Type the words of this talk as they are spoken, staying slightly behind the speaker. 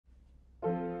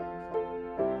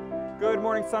Good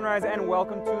morning, Sunrise, and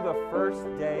welcome to the first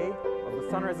day of the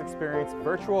Sunrise Experience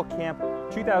Virtual Camp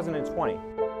 2020.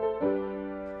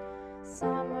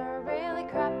 Summer really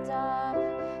crept up,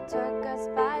 took us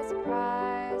by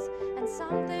surprise, and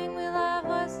something we loved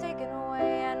was taken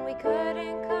away and we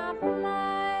couldn't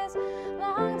compromise.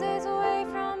 Long days away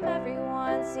from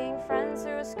everyone, seeing friends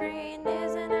through a screen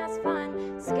isn't as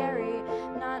fun. Scary,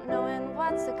 not knowing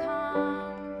what's to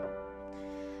come.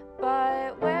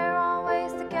 But we're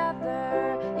always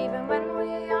together, even when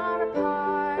we are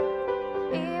apart.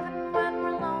 Even when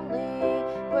we're lonely,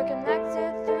 we're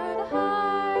connected through the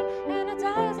heart. And it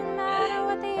doesn't matter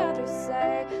what the others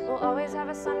say, we'll always have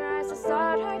a sunrise to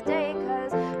start our day,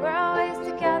 'cause we're always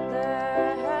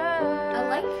together. I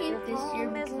like camp this year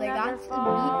because I got to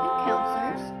meet new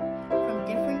counselors from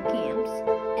different camps,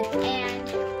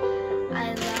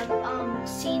 and I love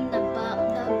seeing the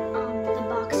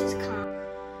boxes come.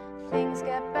 Things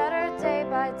get better day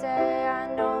by day.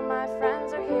 I know my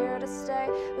friends are here to stay.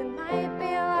 We might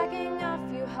be lacking a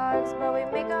few hugs, but we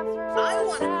make up for all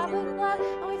that with love,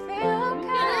 and we feel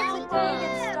okay today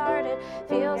get started.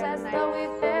 Feels as though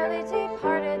we've barely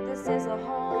departed. This is a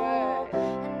whole,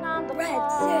 and I'm the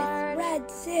part.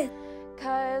 Red Sith.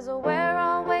 'Cause we're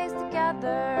always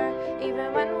together,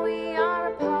 even when we are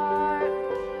apart.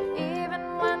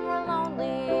 Even when we're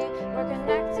lonely, we're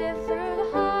connected through the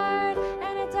heart.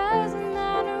 And it doesn't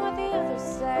matter what the others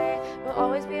say, we'll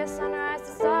always be a sunrise to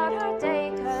start our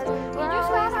day. 'Cause we're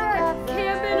always together.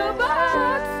 Camp in a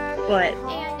box. But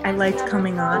I liked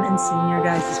coming on and seeing your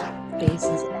guys'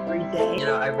 faces every day. You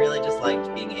know, I really just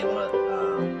liked being able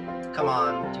to come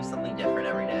on, do something different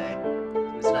every day.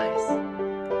 It was nice.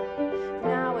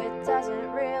 Now it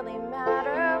doesn't really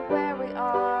matter where we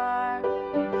are.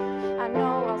 I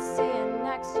know I'll see you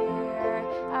next year.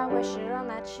 I wish it on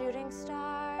that shooting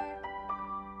star.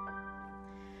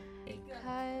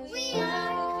 'Cause we're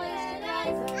always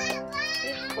together,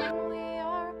 even when we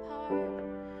are apart.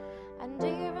 And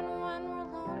even when we're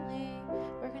lonely,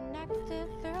 we're connected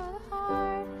through the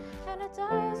heart. And it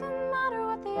doesn't matter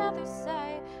what the others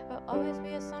say, we'll always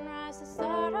be a sunrise to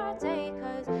start our day.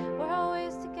 'Cause we're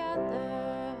always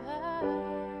together.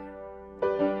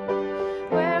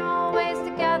 We're always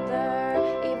together,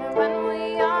 even when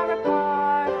we are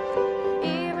apart.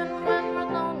 Even when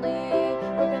we're lonely,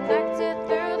 we're connected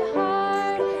through the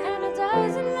heart. And it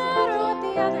doesn't matter what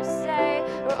the others say,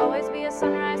 we'll always be a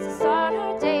sunrise to start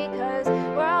our day. 'Cause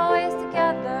we're always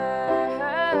together.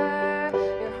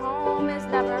 Your home is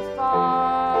never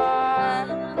far.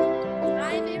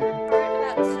 My favorite part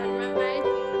about Sunrise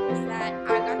is that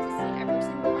I got to see every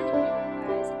single one of you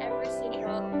guys every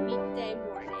single weekday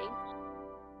morning.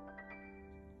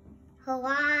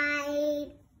 Hawaii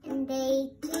and they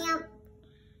camp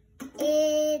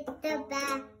is the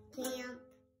best camp.